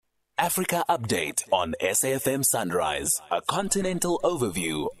Afrika Update on SAFM Sunrise, a continental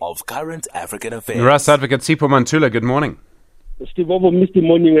overview of current African affairs. Ras Advocate Sipho Mantula, good morning. Steve, Mr.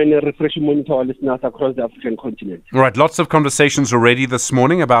 Morning and a refreshing morning to our listeners across the African continent. All right, lots of conversations already this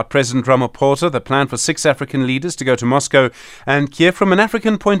morning about President Ramaphosa, the plan for 6 African leaders to go to Moscow and Kyiv. From an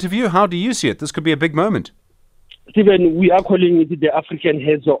African point of view, how do you see it? This could be a big moment. Stephen, we are calling it the African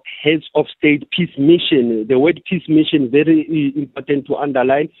Heads of State Peace Mission. The word peace mission, very important to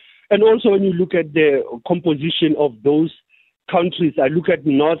underline. And also when you look at the composition of those countries, I look at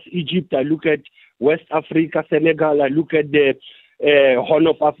North Egypt, I look at West Africa, Senegal, I look at the Horn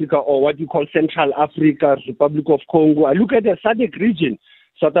of Africa, or what you call Central Africa, Republic of Congo. I look at the SADC region,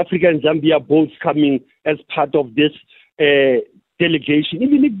 South Africa and Zambia both coming as part of this delegation.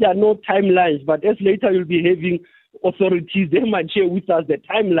 Even if there are no timelines, but as later you'll be having authorities, they might share with us the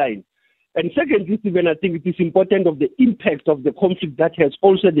timeline. And secondly, Stephen, I think it is important of the impact of the conflict that has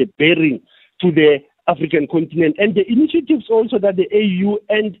also the bearing to the African continent and the initiatives also that the AU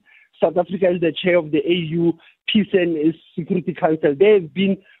and South Africa is the chair of the AU Peace and Security Council. They have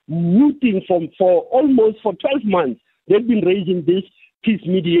been meeting for almost 12 months. They've been raising this peace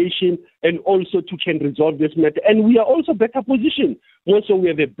mediation and also to resolve this matter. And we are also better positioned. Also, we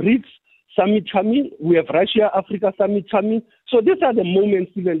have a BRICS summit coming. We have Russia-Africa summit coming. So these are the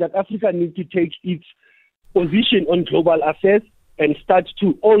moments, Stephen, that Africa needs to take its position on global affairs and start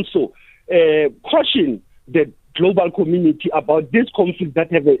to also caution the global community about this conflict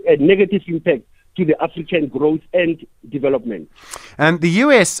that have a negative impact to the African growth and development. And the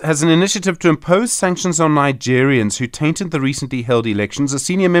US has an initiative to impose sanctions on Nigerians who tainted the recently held elections. A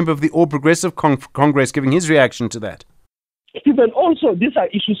senior member of the All Progressive Congress giving his reaction to that. Stephen, also, these are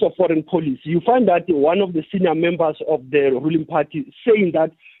issues of foreign policy. You find that one of the senior members of the ruling party saying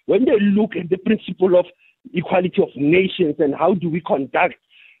that when they look at the principle of equality of nations and how do we conduct,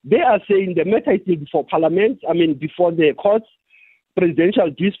 they are saying the matter is before Parliament, before the courts, presidential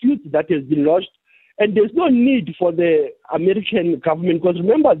dispute that has been lodged, and there's no need for the American government, because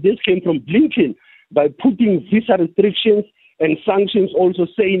remember, this came from Blinken by putting visa restrictions and sanctions, also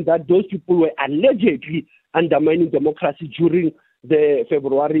saying that those people were allegedly undermining democracy during the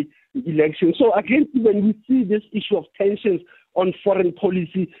February election. So again, when we see this issue of tensions on foreign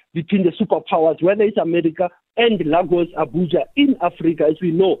policy between the superpowers, whether it's America and Lagos, Abuja in Africa, as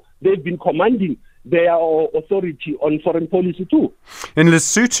we know, they've been commanding their authority on foreign policy too. In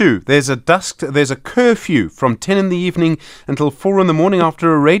Lesotho, there's a curfew from 10 in the evening until 4 in the morning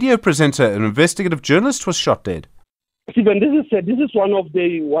after a radio presenter, an investigative journalist, was shot dead. Stephen, this is one of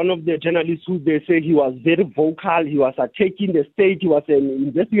the journalists who they say he was very vocal. He was attacking the state. He was an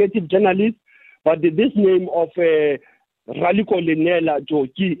investigative journalist. But this name of Ralikonelo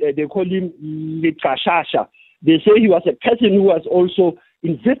Joki, they call him Leqhashasha. They say he was a person who was also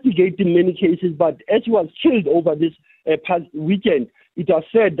investigating many cases. But as he was killed over this past weekend, it was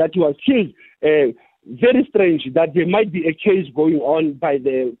said that he was killed. Very strange that there might be a case going on by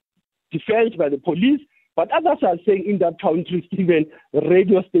the defense, by the police. But others are saying in that country, Stephen,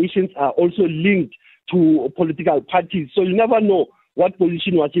 radio stations are also linked to political parties. So you never know what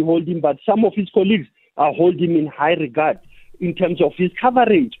position was he holding, but some of his colleagues are holding him in high regard in terms of his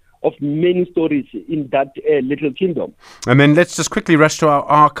coverage of many stories in that little kingdom. And then let's just quickly rush to our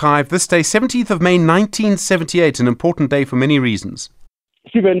archive. This day, 17th of May, 1978, an important day for many reasons.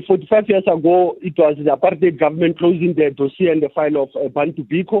 Stephen, 45 years ago, it was the apartheid government closing the dossier and the file of Bantu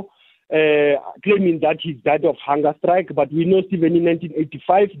Biko, claiming that he died of hunger strike. But we know, Stephen, in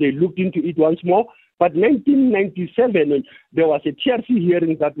 1985, they looked into it once more. But 1997, there was a TRC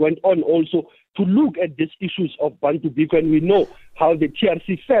hearing that went on also to look at these issues of Bantu Biko. And we know how the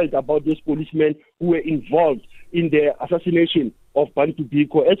TRC felt about those policemen who were involved in the assassination of Bantu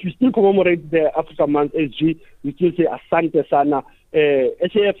Biko. As we still commemorate the Africa Month SG, we still say Asante Sana,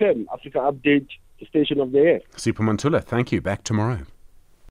 SAFM, Africa Update, the station of the year. Sipho Mantula, thank you. Back tomorrow.